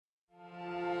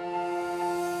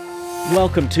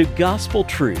Welcome to Gospel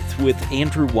Truth with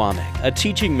Andrew Wommack, a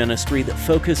teaching ministry that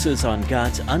focuses on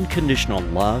God's unconditional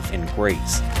love and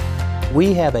grace.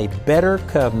 We have a better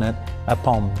covenant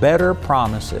upon better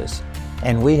promises,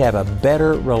 and we have a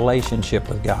better relationship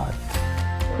with God.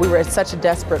 We were at such a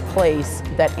desperate place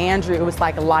that Andrew, it was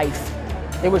like life.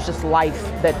 It was just life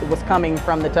that was coming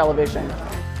from the television.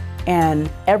 And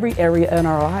every area in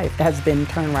our life has been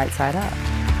turned right side up.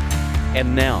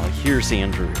 And now, here's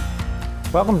Andrew.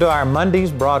 Welcome to our Monday's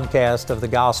broadcast of the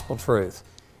Gospel Truth.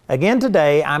 Again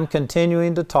today, I'm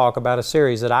continuing to talk about a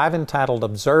series that I've entitled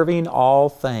Observing All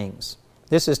Things.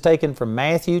 This is taken from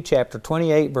Matthew chapter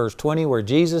 28, verse 20, where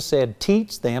Jesus said,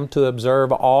 "Teach them to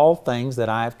observe all things that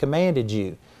I have commanded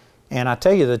you." And I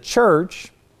tell you, the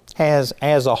church has,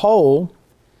 as a whole,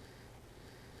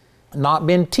 not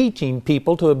been teaching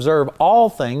people to observe all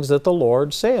things that the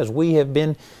Lord says. We have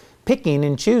been picking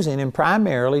and choosing and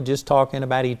primarily just talking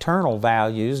about eternal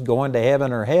values, going to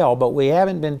heaven or hell, but we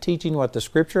haven't been teaching what the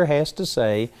Scripture has to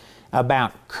say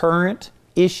about current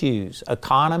issues,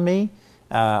 economy,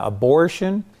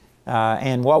 abortion,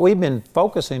 and what we've been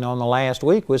focusing on the last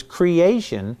week was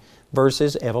creation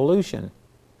versus evolution.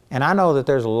 And I know that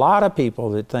there's a lot of people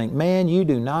that think, man, you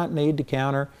do not need to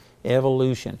counter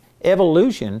evolution.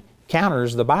 Evolution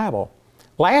counters the Bible.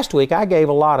 Last week I gave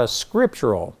a lot of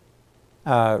scriptural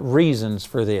reasons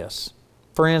for this.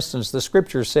 For instance, the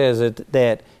Scripture says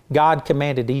that God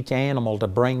commanded each animal to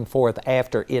bring forth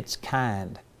after its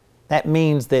kind. That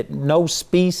means that no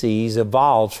species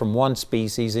evolves from one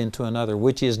species into another,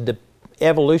 which is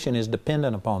evolution is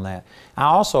dependent upon that. I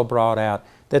also brought out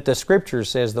that the Scripture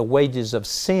says the wages of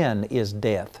sin is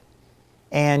death.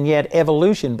 And yet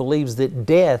evolution believes that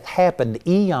death happened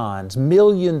eons,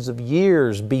 millions of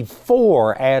years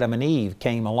before Adam and Eve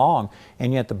came along.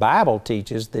 And yet the Bible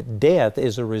teaches that death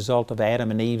is a result of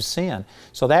Adam and Eve's sin.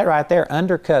 So that right there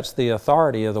undercuts the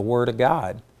authority of the Word of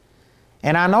God.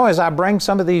 And I know as I bring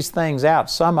some of these things out,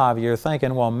 some of you are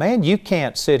thinking, well, man, you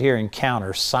can't sit here and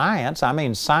counter science. I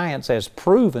mean, science has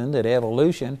proven that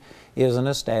evolution is an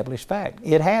established fact.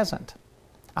 It hasn't.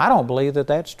 I don't believe that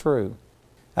that's true.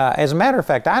 As a matter of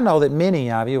fact, I know that many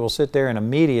of you will sit there and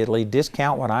immediately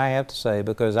discount what I have to say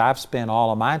because I've spent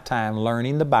all of my time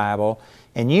learning the Bible,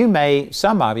 and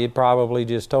some of you probably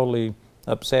just totally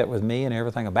upset with me and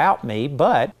everything about me,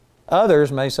 but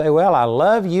others may say, well, I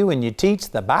love you and you teach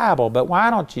the Bible, but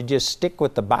why don't you just stick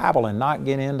with the Bible and not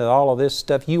get into all of this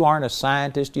stuff? You aren't a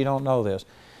scientist, you don't know this.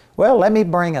 Well, let me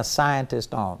bring a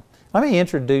scientist on. Let me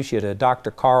introduce you to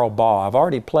Dr. Baugh. I've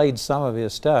already played some of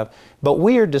his stuff, but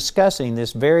we are discussing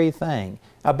this very thing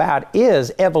about, is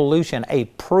evolution a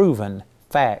proven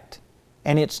fact?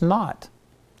 And it's not.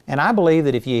 And I believe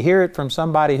that if you hear it from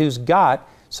somebody who's got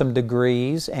some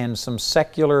degrees and some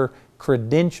secular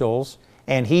credentials,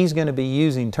 and he's going to be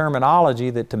using terminology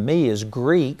that to me is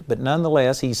Greek, but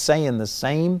nonetheless he's saying the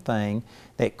same thing,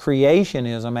 that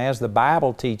creationism, as the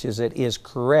Bible teaches it, is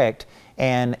correct,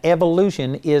 and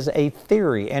evolution is a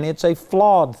theory, and it's a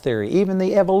flawed theory. Even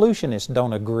the evolutionists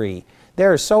don't agree.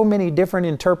 There are so many different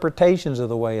interpretations of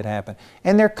the way it happened,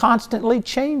 and they're constantly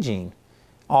changing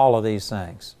all of these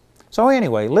things. So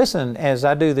anyway, listen as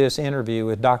I do this interview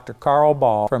with Dr.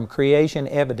 Baugh from Creation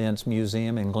Evidence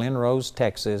Museum in Glen Rose,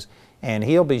 Texas, and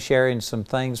he'll be sharing some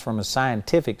things from a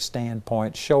scientific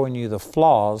standpoint, showing you the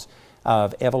flaws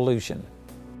of evolution.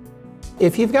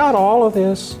 If you've got all of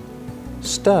this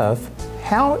stuff,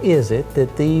 how is it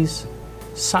that these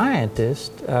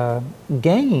scientists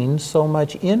gain so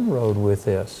much inroad with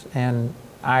this? And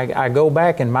I go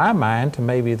back in my mind to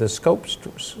maybe the Scopes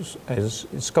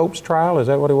trial, is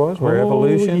that what it was? Where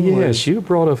evolution yes, you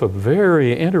brought up a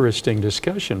very interesting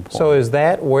discussion point. So is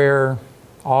that where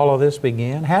all of this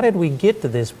began? How did we get to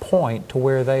this point to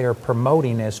where they are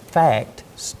promoting as fact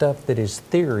stuff that is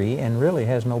theory and really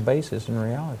has no basis in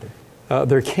reality?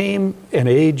 There came an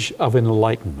age of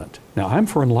enlightenment. Now, I'm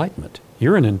for enlightenment.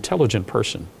 You're an intelligent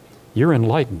person. You're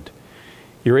enlightened.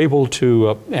 You're able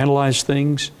to analyze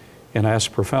things and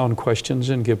ask profound questions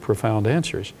and give profound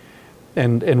answers.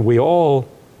 And we all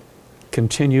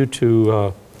continue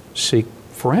to seek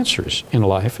for answers in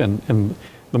life. And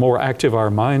the more active our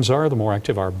minds are, the more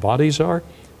active our bodies are,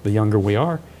 the younger we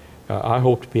are. I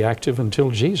hope to be active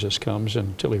until Jesus comes,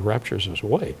 until He raptures us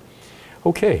away.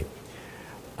 Okay.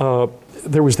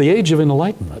 There was the age of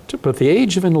enlightenment, but the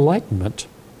age of enlightenment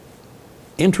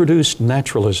introduced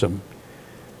naturalism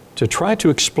to try to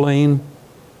explain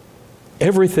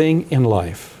everything in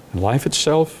life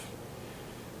itself,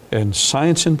 and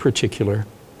science in particular,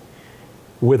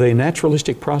 with a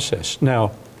naturalistic process.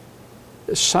 Now,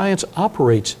 science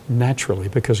operates naturally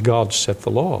because God set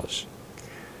the laws.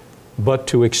 But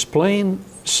to explain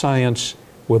science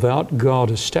without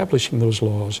God establishing those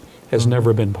laws has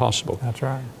never been possible. That's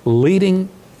right. Leading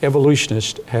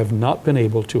evolutionists have not been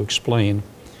able to explain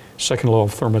second law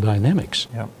of thermodynamics,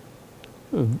 Yep.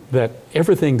 that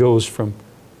everything goes from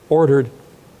ordered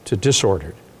to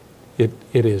disordered. It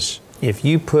is. If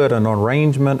you put an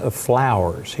arrangement of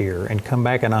flowers here and come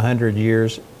back in 100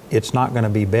 years, it's not going to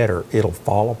be better. It'll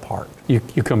fall apart. You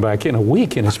come back in a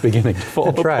week and it's beginning to fall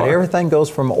That's apart. right. Everything goes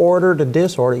from order to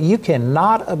disorder. You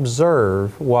cannot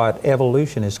observe what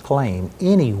evolutionists claim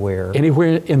anywhere in the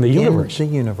universe. In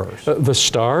the universe. The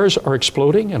stars are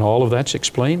exploding and all of that's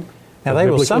explained. Now, they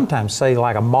will biblically. sometimes say,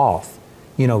 like a moth,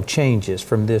 changes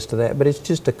from this to that, but it's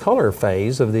just a color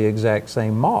phase of the exact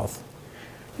same moth.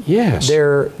 Yes.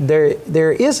 There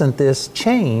isn't this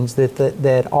change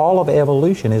that all of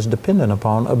evolution is dependent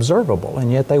upon observable,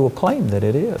 and yet they will claim that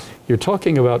it is. You're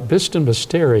talking about Biston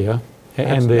Mysteria.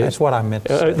 That's what I meant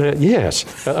to say.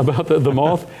 Yes, about the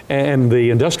moth and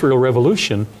the Industrial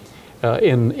Revolution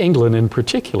in England in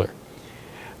particular.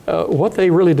 What they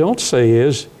really don't say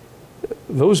is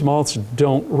those moths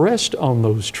don't rest on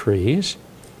those trees.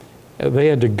 They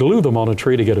had to glue them on a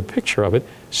tree to get a picture of it.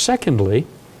 Secondly,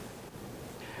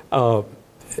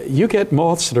 you get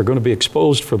moths that are going to be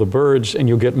exposed for the birds and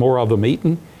you'll get more of them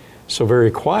eaten. So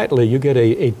very quietly you get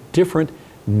a different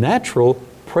natural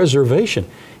preservation.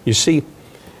 You see,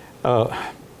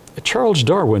 Charles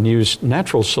Darwin used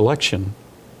natural selection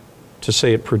to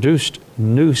say it produced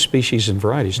new species and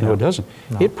varieties. No, it doesn't.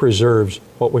 No. It preserves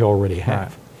what we already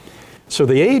have. Right. So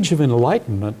the Age of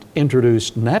Enlightenment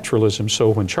introduced naturalism. So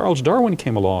when Charles Darwin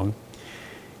came along,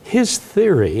 his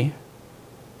theory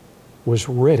was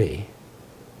ready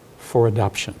for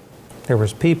adoption. There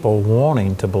was people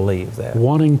wanting to believe that.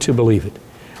 Wanting to believe it.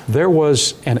 There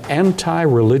was an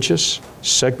anti-religious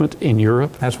segment in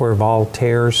Europe. That's where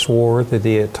Voltaire swore that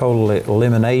the total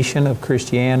elimination of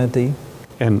Christianity,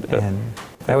 and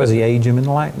that was the Age of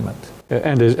Enlightenment.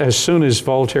 And as soon as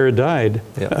Voltaire died,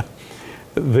 Yeah.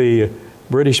 the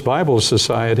British Bible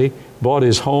Society bought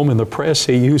his home and the press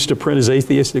he used to print his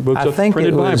atheistic books of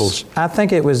printed Bibles. I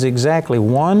think it was exactly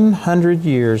 100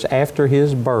 years after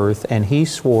his birth, and he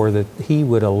swore that he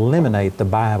would eliminate the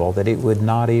Bible, that it would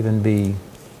not even be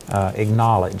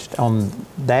acknowledged. On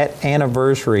that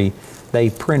anniversary, they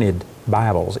printed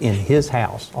Bibles in his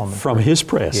house From his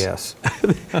press. Yes.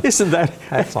 Isn't that?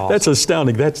 That's awesome. That's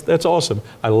astounding. That's awesome.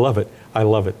 I love it. I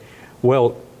love it.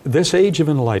 Well, this Age of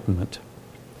Enlightenment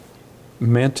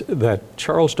meant that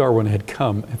Charles Darwin had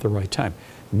come at the right time.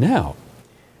 Now,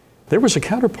 there was a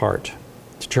counterpart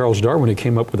to Charles Darwin who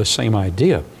came up with the same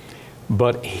idea,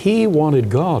 but he wanted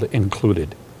God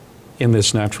included in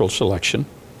this natural selection.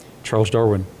 Charles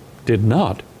Darwin did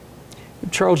not.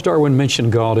 Charles Darwin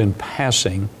mentioned God in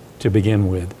passing to begin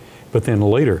with, but then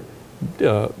later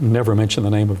never mentioned the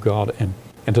name of God and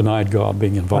denied God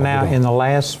being involved. Now, in the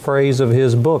last phrase of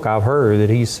his book, I've heard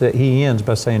that he ends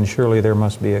by saying, "Surely there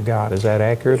must be a God." Is that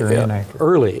accurate or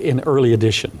inaccurate? In early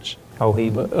editions. Oh, he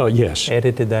yes.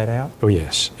 edited that out? Oh,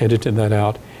 yes, edited that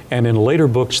out. And in later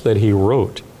books that he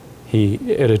wrote, he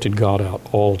edited God out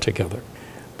altogether.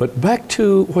 But back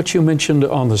to what you mentioned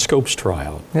on the Scopes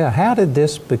trial. Yeah, how did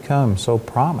this become so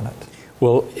prominent?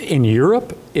 Well, in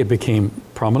Europe, it became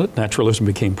prominent. Naturalism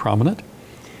became prominent.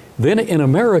 Then in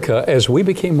America, as we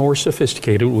became more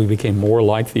sophisticated, we became more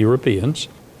like the Europeans.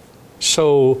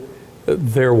 So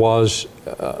there was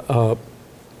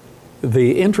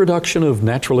the introduction of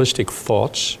naturalistic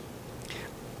thoughts,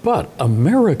 but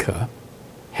America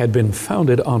had been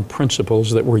founded on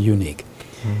principles that were unique.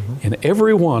 Mm-hmm. In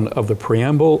every one of the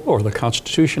preamble or the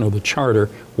Constitution or the Charter,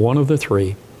 one of the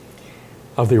three,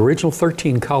 of the original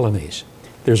 13 colonies,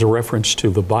 there's a reference to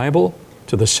the Bible,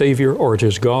 to the Savior, or to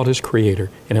God as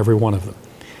Creator in every one of them.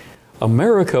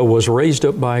 America was raised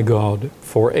up by God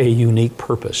for a unique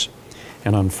purpose.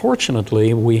 And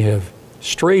unfortunately, we have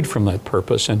strayed from that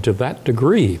purpose, and to that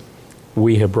degree,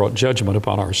 we have brought judgment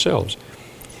upon ourselves.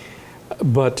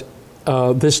 But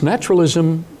this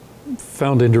naturalism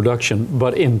found introduction,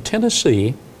 but in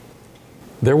Tennessee,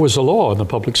 there was a law in the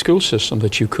public school system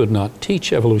that you could not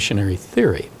teach evolutionary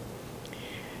theory.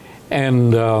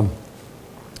 And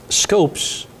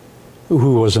Scopes,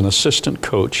 who was an assistant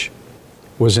coach,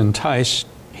 was enticed.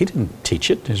 He didn't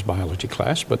teach it in his biology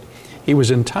class, but he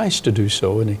was enticed to do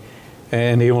so,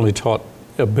 and he only taught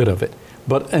a bit of it,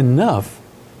 but enough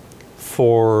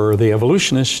for the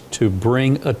evolutionists to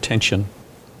bring attention.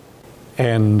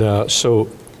 And so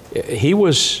he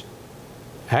was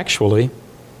actually,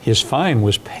 his fine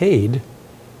was paid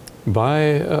by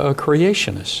a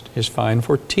creationist, his fine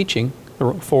for teaching,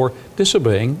 for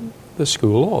disobeying the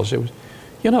school laws. It was,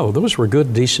 those were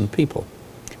good, decent people.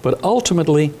 But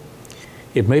ultimately,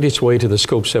 it made its way to the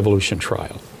Scopes evolution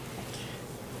trial.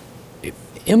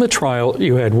 In the trial,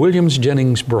 you had William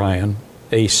Jennings Bryan,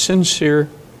 a sincere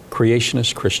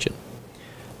creationist Christian,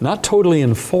 not totally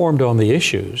informed on the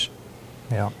issues,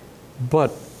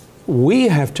 but we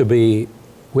have to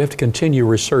continue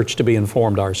research to be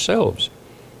informed ourselves.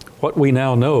 What we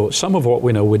now know, some of what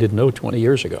we know we didn't know 20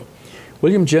 years ago.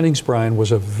 William Jennings Bryan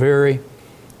was a very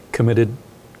committed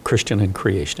Christian and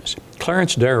creationist.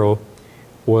 Clarence Darrow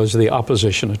was the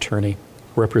opposition attorney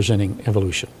representing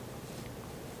evolution.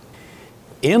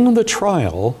 In the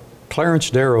trial, Clarence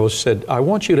Darrow said, I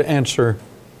want you to answer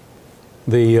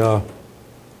the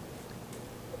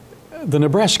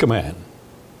Nebraska man.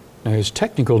 Now, his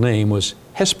technical name was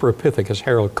Hesperopithecus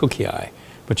Harold Cookii,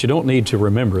 but you don't need to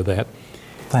remember that.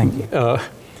 Thank you.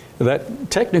 That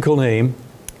technical name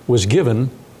was given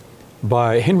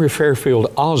by Henry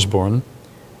Fairfield Osborn,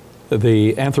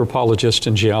 the anthropologist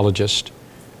and geologist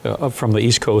from the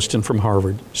East Coast and from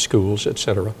Harvard schools,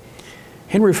 etc.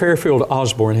 Henry Fairfield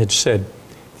Osborn had said,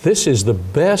 this is the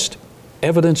best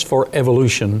evidence for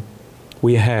evolution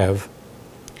we have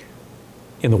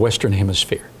in the Western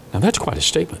Hemisphere. Now that's quite a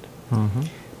statement.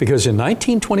 Because in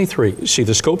 1923, see,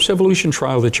 the Scopes evolution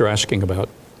trial that you're asking about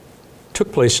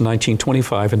took place in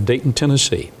 1925 in Dayton,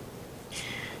 Tennessee.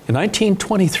 In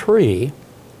 1923,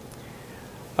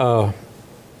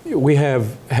 we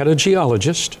had a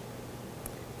geologist,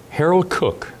 Harold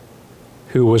Cook,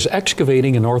 who was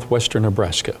excavating in northwestern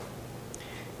Nebraska,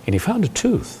 and he found a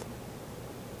tooth.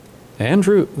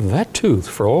 Andrew, that tooth,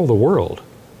 for all the world,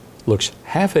 looks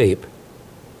half ape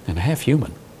and half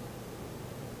human.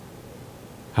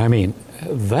 I mean,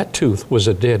 that tooth was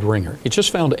a dead ringer. He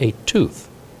just found a tooth.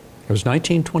 It was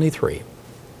 1923.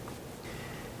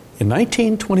 In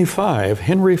 1925,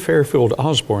 Henry Fairfield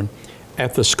Osborn,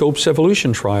 at the Scopes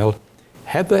evolution trial,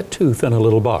 had that tooth in a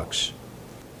little box.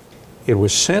 It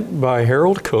was sent by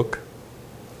Harold Cook.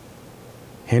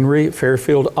 Henry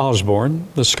Fairfield Osborn,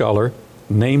 the scholar,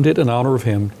 named it in honor of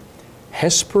him.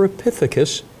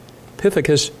 Hesperopithecus.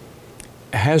 Pithecus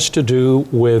has to do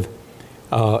with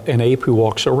an ape who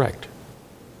walks erect.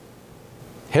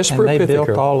 And they built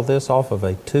all of this off of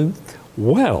a tooth?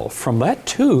 Well, from that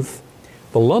tooth,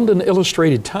 the London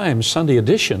Illustrated Times Sunday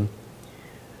edition,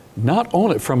 not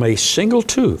only from a single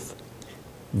tooth,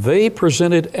 they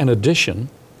presented an edition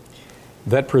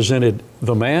that presented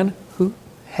the man who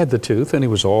had the tooth, and he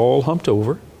was all humped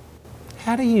over.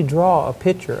 How do you draw a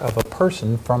picture of a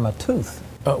person from a tooth?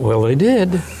 Well, they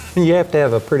did. You have to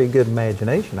have a pretty good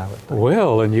imagination, I would think.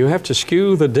 Well, and you have to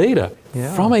skew the data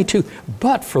from a tooth.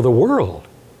 But for the world,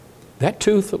 that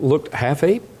tooth looked half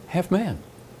ape, half man.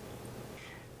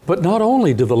 But not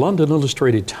only did the London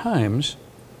Illustrated Times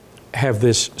have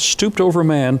this stooped over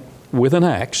man with an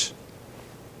axe,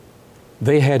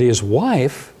 they had his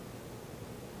wife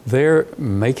there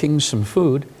making some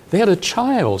food. They had a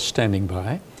child standing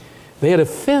by. They had a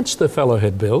fence the fellow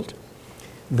had built.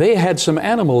 They had some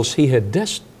animals he had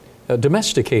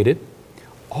domesticated,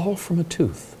 all from a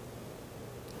tooth.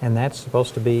 And that's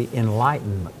supposed to be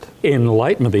enlightenment.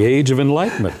 Enlightenment, the age of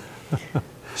enlightenment.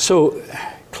 So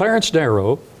Clarence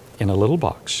Darrow, in a little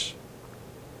box,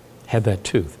 had that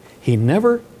tooth. He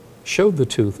never showed the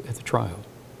tooth at the trial.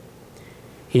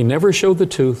 He never showed the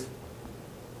tooth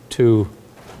to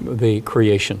the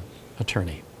creation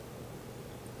attorney.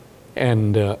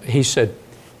 And he said,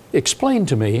 explain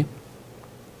to me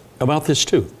about this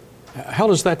tooth. How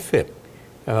does that fit?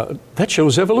 That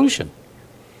shows evolution.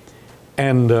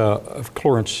 And of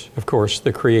course,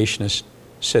 the creationist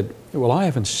said, well, I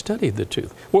haven't studied the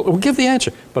tooth. Well, we'll give the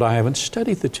answer, but I haven't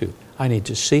studied the tooth. I need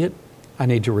to see it. I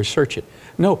need to research it.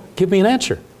 No, give me an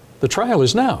answer. The trial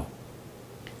is now.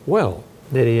 Well.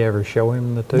 Did he ever show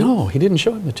him the tooth? No, he didn't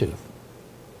show him the tooth.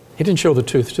 He didn't show the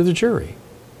tooth to the jury.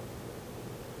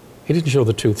 He didn't show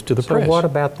the tooth to the press. So what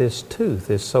about this tooth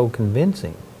is so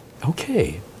convincing?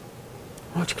 Okay,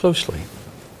 watch closely.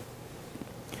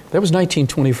 That was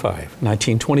 1925.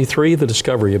 1923, the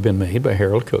discovery had been made by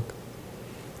Harold Cook.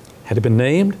 Had been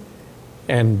named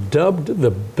and dubbed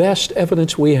the best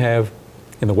evidence we have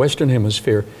in the Western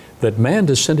Hemisphere that man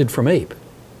descended from ape.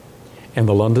 And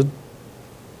the London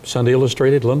Sunday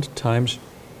Illustrated, London Times,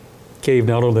 gave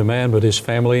not only the man but his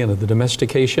family and the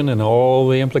domestication and all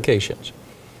the implications.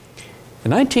 In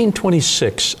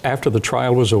 1926, after the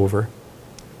trial was over,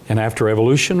 and after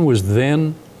evolution was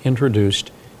then introduced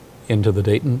into the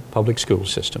Dayton public school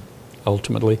system,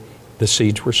 ultimately the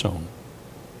seeds were sown.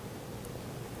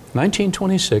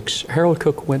 1926, Harold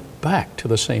Cook went back to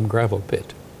the same gravel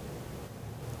pit,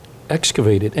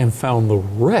 excavated, and found the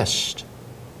rest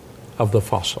of the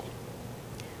fossil.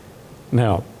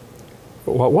 Now,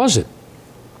 What was it?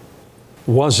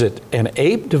 Was it an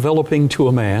ape developing to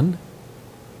a man?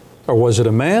 Or was it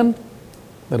a man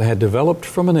that had developed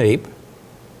from an ape?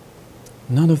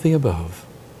 None of the above.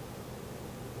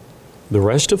 The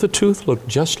rest of the tooth looked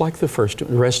just like the first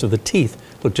one. The rest of the teeth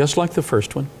looked just like the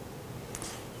first one.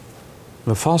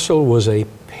 The fossil was a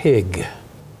pig.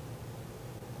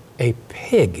 A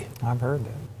pig. I've heard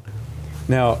that.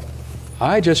 Now,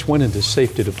 I just went into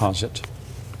safety deposit.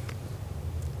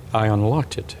 I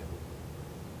unlocked it.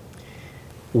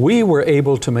 We were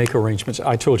able to make arrangements.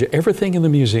 I told you, everything in the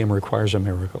museum requires a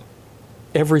miracle.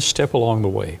 Every step along the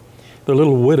way. The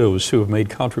little widows who have made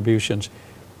contributions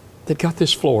that got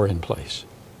this floor in place.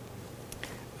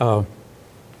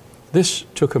 This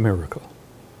took a miracle.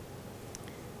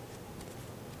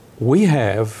 We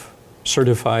have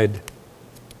certified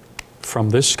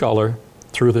from this scholar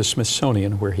through the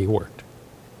Smithsonian where he worked.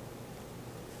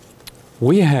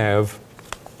 We have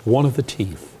one of the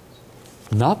teeth.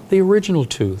 Not the original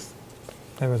tooth.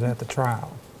 That was at the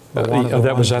trial.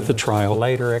 That was at the trial.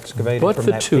 Later excavated but from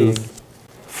the that tooth pig.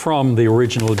 From the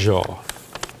original jaw.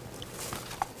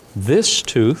 This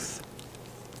tooth,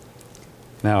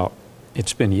 now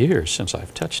it's been years since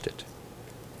I've touched it,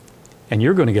 and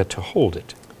you're going to get to hold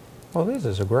it. Well, this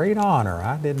is a great honor.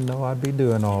 I didn't know I'd be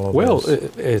doing all of Well,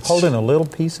 this. it's holding a little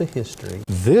piece of history.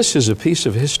 This is a piece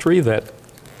of history that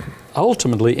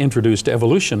ultimately introduced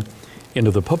evolution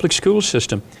into the public school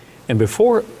system. And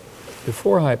before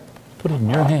I put it in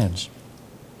your hands,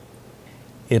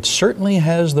 it certainly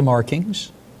has the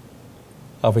markings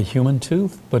of a human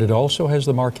tooth, but it also has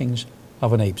the markings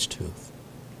of an ape's tooth.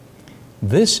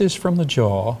 This is from the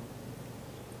jaw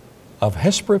of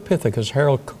Hesperopithecus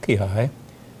Harold Cookii,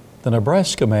 the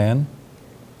Nebraska man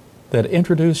that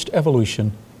introduced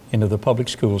evolution into the public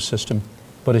school system,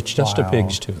 but it's just a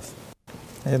pig's tooth.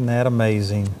 Isn't that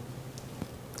amazing?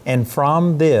 And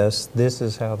from this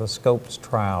is how the Scopes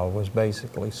trial was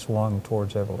basically swung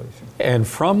towards evolution. And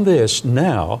from this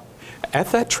now, at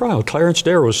that trial, Clarence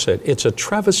Darrow said, it's a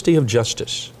travesty of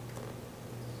justice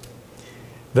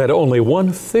that only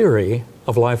one theory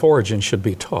of life origin should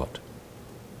be taught.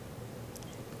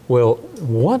 Well,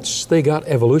 once they got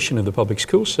evolution in the public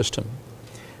school system,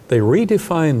 they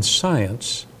redefined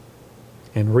science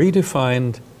and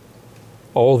redefined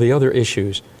all the other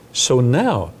issues. So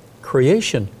now,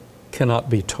 creation cannot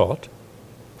be taught.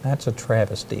 That's a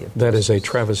travesty of justice. That is a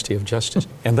travesty of justice.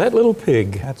 And that little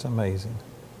pig That's amazing.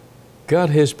 got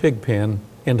his pig pen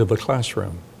into the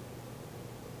classroom.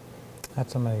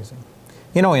 That's amazing.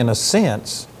 You know, in a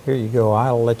sense, here you go,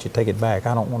 I'll let you take it back.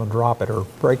 I don't want to drop it or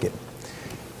break it.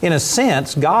 In a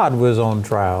sense, God was on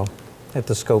trial at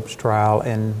the Scopes trial,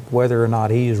 and whether or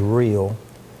not He is real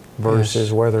versus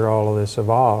Yes. whether all of this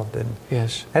evolved. And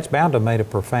Yes. that's bound to have made a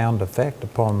profound effect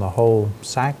upon the whole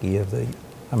psyche of the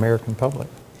American public.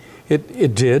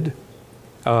 It did.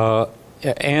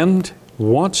 And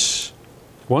once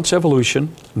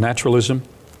evolution, naturalism,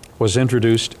 was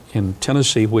introduced in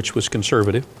Tennessee, which was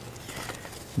conservative,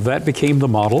 that became the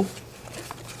model.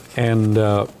 And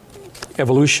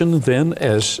evolution then,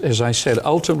 as I said,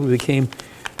 ultimately became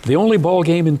the only ball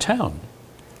game in town.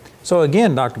 So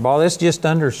again, Dr. Baugh, this just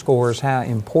underscores how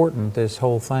important this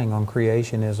whole thing on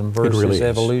creationism versus really is.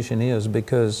 evolution is,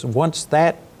 because once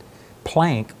that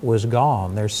plank was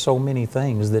gone, there's so many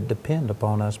things that depend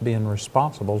upon us being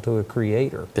responsible to a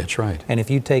creator. That's right. And if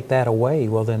you take that away,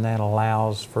 well, then that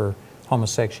allows for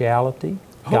homosexuality.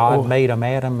 God made them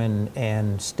Adam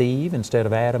and Steve instead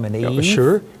of Adam and Eve.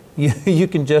 Sure. You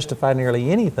can justify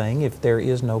nearly anything if there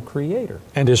is no creator.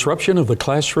 And disruption of the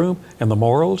classroom and the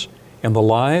morals and the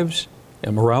lives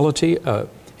and morality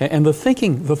and the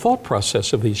thinking, the thought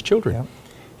process of these children.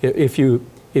 Yep.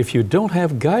 If you don't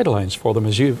have guidelines for them,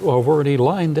 as you've already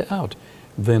lined out,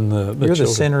 then the You're children, the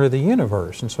center of the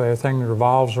universe, and so everything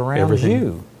revolves around Everything.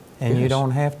 you. And you Yes.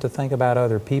 don't have to think about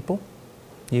other people.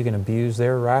 You can abuse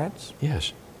their rights.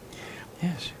 Yes.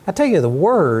 Yes. I tell you, the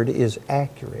Word is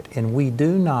accurate, and we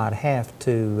do not have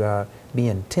to be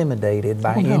intimidated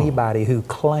by Oh, no. anybody who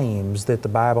claims that the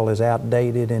Bible is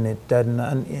outdated and it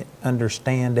doesn't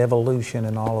understand evolution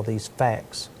and all of these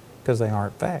facts, because they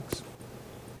aren't facts.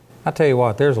 I tell you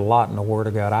what, there's a lot in the Word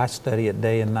of God. I study it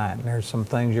day and night, and there's some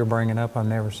things you're bringing up I've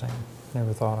never seen,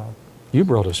 never thought of. You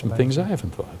brought us some things I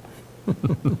haven't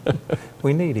thought.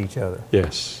 We need each other.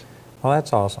 Yes. Well,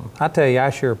 that's awesome. I tell you, I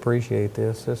sure appreciate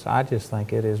this. I just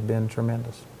think it has been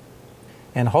tremendous.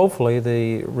 And hopefully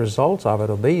the results of it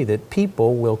will be that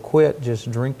people will quit just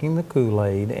drinking the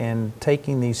Kool-Aid and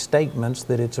taking these statements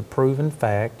that it's a proven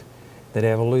fact that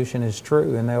evolution is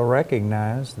true, and they'll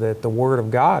recognize that the Word of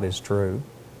God is true,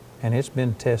 and it's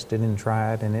been tested and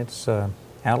tried, and it's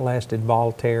outlasted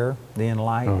Voltaire, the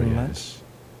Enlightenment, Oh, yes.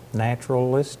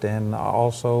 naturalist, and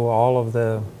also all of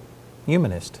the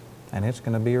humanists. And it's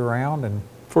going to be around, and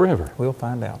Forever. we'll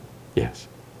find out. Yes.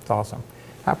 It's awesome.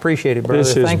 I appreciate it, brother.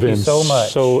 This has Thank been you so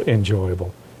much. so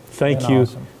enjoyable. Thank Been you.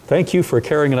 awesome. Thank you for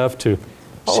caring enough to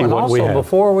see and what also, we have.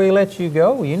 before we let you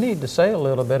go, you need to say a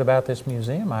little bit about this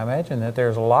museum. I imagine that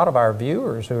there's a lot of our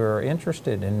viewers who are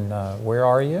interested in where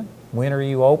are you? When are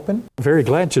you open? Very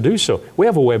glad to do so. We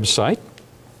have a website.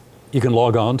 You can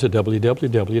log on to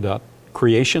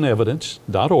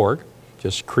www.creationevidence.org,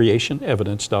 just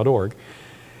creationevidence.org.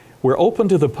 We're open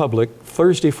to the public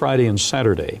Thursday, Friday, and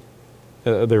Saturday.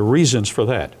 There are reasons for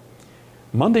that.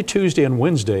 Monday, Tuesday, and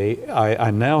Wednesday,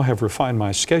 I now have refined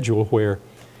my schedule where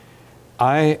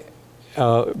I,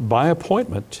 by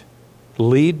appointment,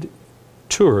 lead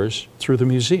tours through the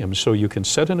museum. So you can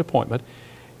set an appointment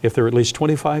if there are at least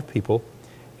 25 people,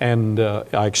 and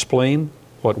I explain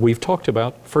what we've talked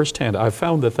about firsthand. I've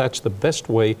found that that's the best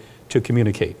way to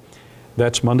communicate.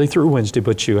 That's Monday through Wednesday,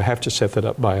 but you have to set that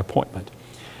up by appointment.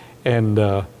 And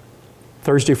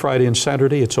Thursday, Friday, and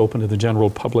Saturday, it's open to the general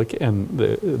public, and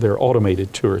they're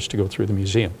automated tours to go through the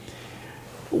museum.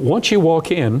 Once you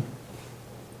walk in,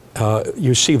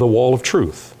 you see the Wall of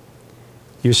Truth.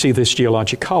 You see this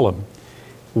geologic column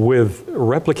with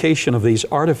replication of these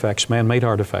artifacts, man-made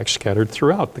artifacts, scattered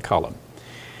throughout the column.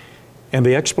 And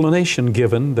the explanation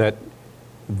given that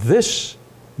this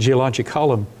geologic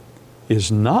column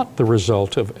is not the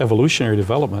result of evolutionary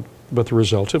development, but the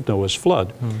result of Noah's flood.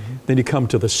 Mm-hmm. Then you come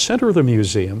to the center of the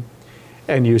museum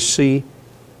and you see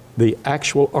the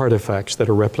actual artifacts that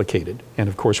are replicated. And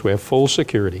of course we have full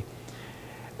security.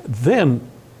 Then,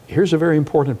 here's a very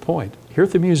important point. Here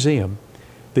at the museum,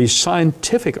 these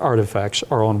scientific artifacts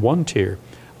are on one tier.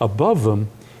 Above them,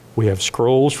 we have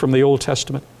scrolls from the Old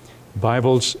Testament,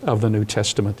 Bibles of the New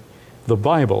Testament. The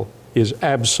Bible is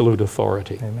absolute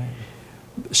authority. Amen.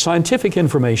 Scientific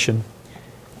information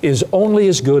is only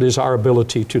as good as our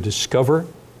ability to discover,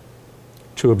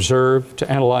 to observe,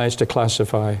 to analyze, to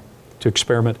classify, to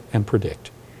experiment, and predict.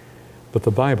 But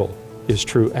the Bible is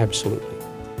true absolutely.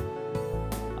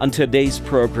 On today's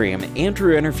program,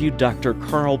 Andrew interviewed Dr.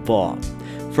 Carl Baugh.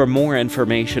 For more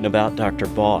information about Dr.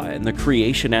 Baugh and the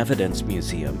Creation Evidence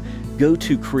Museum, go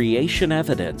to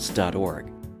creationevidence.org.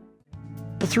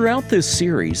 Throughout this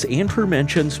series, Andrew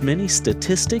mentions many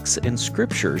statistics and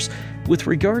scriptures with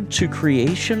regard to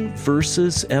creation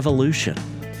versus evolution.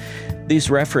 These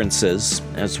references,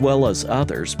 as well as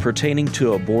others pertaining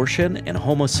to abortion and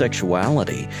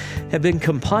homosexuality, have been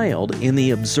compiled in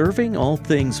the Observing All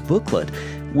Things booklet,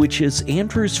 which is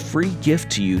Andrew's free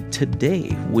gift to you today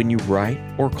when you write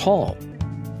or call.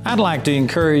 I'd like to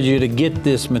encourage you to get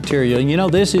this material. You know,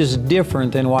 this is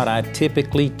different than what I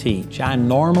typically teach. I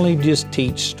normally just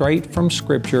teach straight from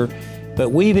Scripture,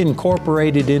 but we've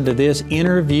incorporated into this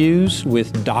interviews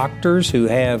with doctors who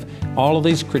have all of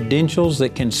these credentials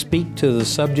that can speak to the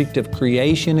subject of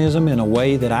creationism in a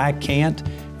way that I can't.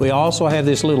 We also have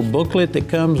this little booklet that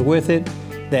comes with it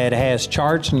that has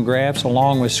charts and graphs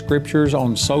along with scriptures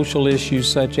on social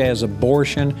issues such as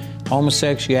abortion,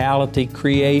 homosexuality,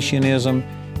 creationism.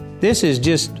 This is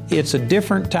it's a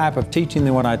different type of teaching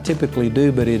than what I typically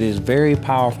do, but it is very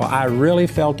powerful. I really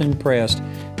felt impressed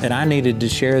that I needed to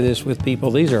share this with people.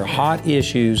 These are hot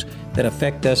issues that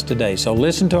affect us today. So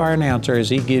listen to our announcer as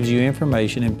he gives you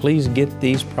information, and please get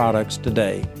these products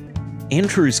today.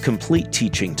 Andrew's complete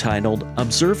teaching titled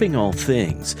Observing All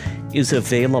Things is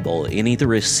available in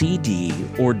either a CD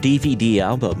or DVD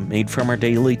album made from our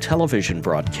daily television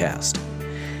broadcast.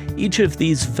 Each of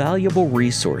these valuable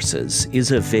resources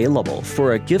is available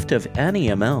for a gift of any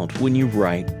amount when you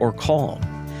write or call.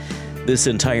 This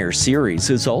entire series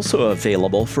is also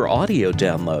available for audio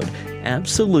download,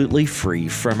 absolutely free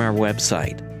from our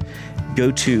website. Go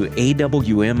to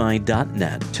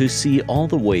awmi.net to see all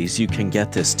the ways you can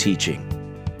get this teaching.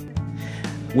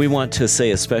 We want to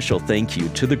say a special thank you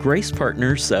to the grace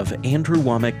partners of Andrew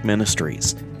Wommack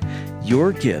Ministries.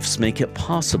 Your gifts make it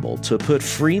possible to put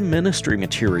free ministry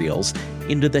materials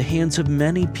into the hands of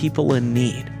many people in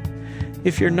need.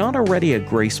 If you're not already a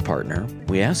grace partner,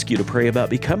 we ask you to pray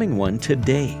about becoming one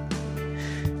today.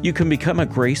 You can become a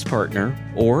grace partner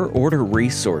or order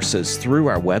resources through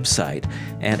our website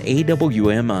at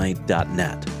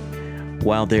awmi.net.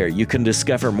 While there, you can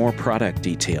discover more product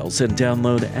details and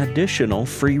download additional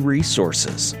free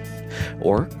resources.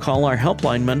 Or call our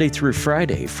helpline Monday through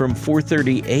Friday from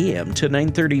 4:30 a.m. to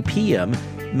 9:30 p.m.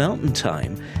 Mountain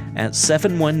Time at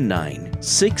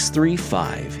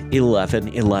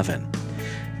 719-635-1111.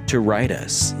 To write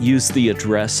us, use the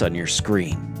address on your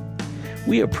screen.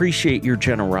 We appreciate your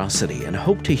generosity and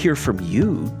hope to hear from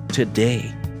you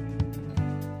today.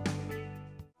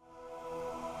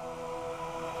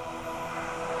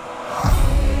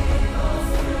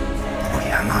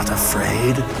 We are not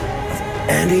afraid of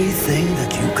anything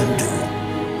that you can do,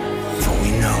 for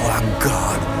we know our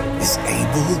God is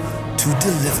able to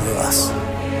deliver us.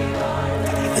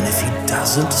 But even if He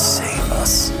doesn't save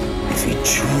us, if He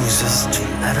chooses to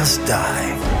let us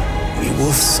die, we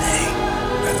will say,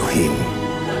 Elohim,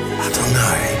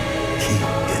 Adonai, He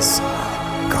is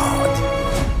God.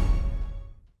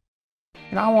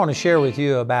 And I want to share with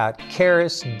you about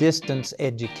Charis Distance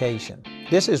Education.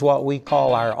 This is what we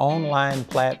call our online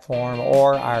platform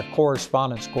or our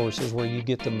correspondence courses where you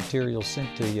get the material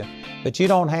sent to you. But you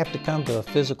don't have to come to a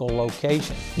physical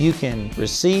location. You can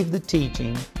receive the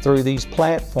teaching through these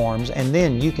platforms, and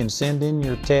then you can send in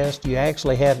your test. You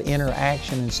actually have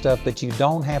interaction and stuff, but you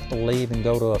don't have to leave and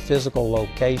go to a physical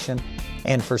location.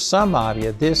 And for some of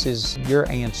you, this is your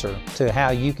answer to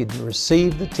how you could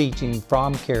receive the teaching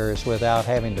from Charis without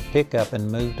having to pick up and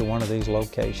move to one of these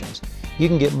locations. You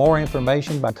can get more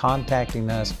information by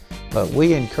contacting us, but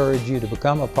we encourage you to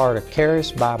become a part of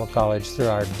Charis Bible College through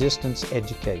our distance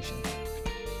education.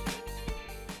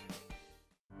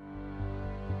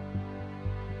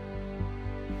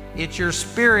 It's your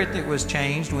spirit that was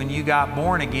changed when you got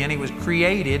born again. He was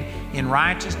created in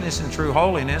righteousness and true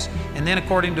holiness. And then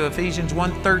according to Ephesians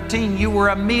 1:13, you were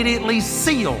immediately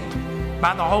sealed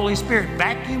by the Holy Spirit,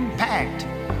 vacuum packed.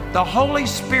 The Holy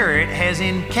Spirit has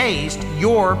encased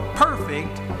your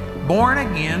perfect born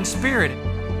again spirit.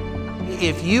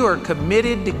 If you are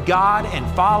committed to God and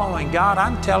following God,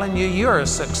 I'm telling you, you're a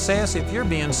success if you're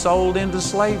being sold into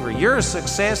slavery. You're a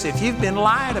success if you've been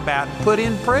lied about and put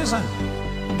in prison.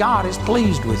 God is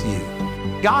pleased with you.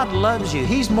 God loves you.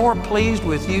 He's more pleased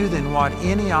with you than what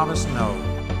any of us know.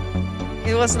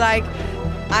 It was like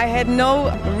I had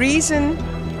no reason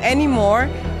anymore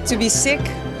to be sick,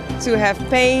 to have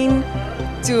pain,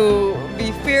 to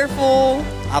be fearful.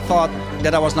 I thought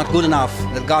that I was not good enough,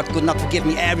 that God could not forgive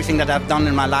me everything that I've done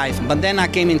in my life. But then I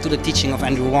came into the teaching of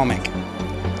Andrew Wommack,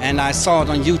 and I saw it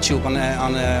on YouTube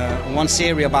on one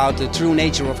series about the true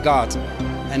nature of God,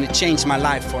 and it changed my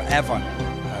life forever.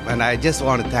 And I just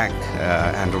want to thank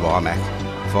Andrew Wommack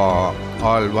for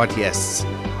all what he is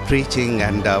preaching,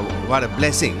 and what a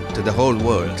blessing to the whole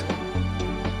world.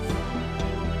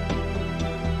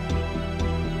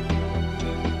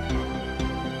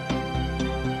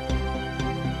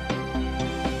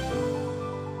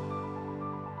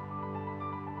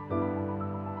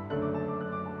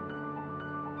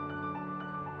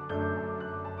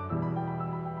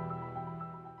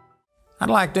 I'd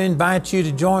like to invite you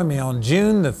to join me on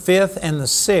June the 5th and the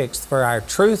 6th for our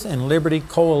Truth and Liberty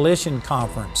Coalition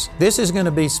Conference. This is going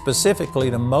to be specifically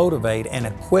to motivate and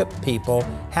equip people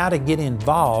how to get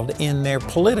involved in their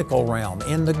political realm,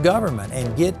 in the government,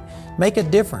 and make a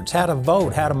difference, how to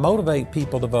vote, how to motivate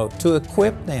people to vote, to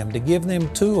equip them, to give them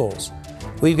tools.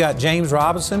 We've got James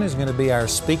Robinson is going to be our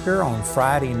speaker on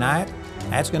Friday night.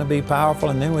 That's going to be powerful.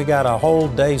 And then we got a whole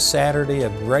day Saturday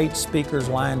of great speakers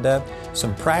lined up,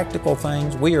 some practical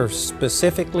things. We are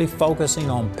specifically focusing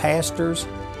on pastors,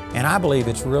 and I believe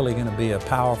it's really going to be a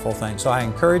powerful thing. So I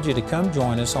encourage you to come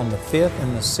join us on the 5th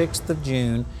and the 6th of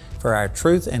June for our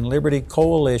Truth and Liberty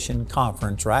Coalition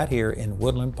Conference right here in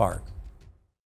Woodland Park.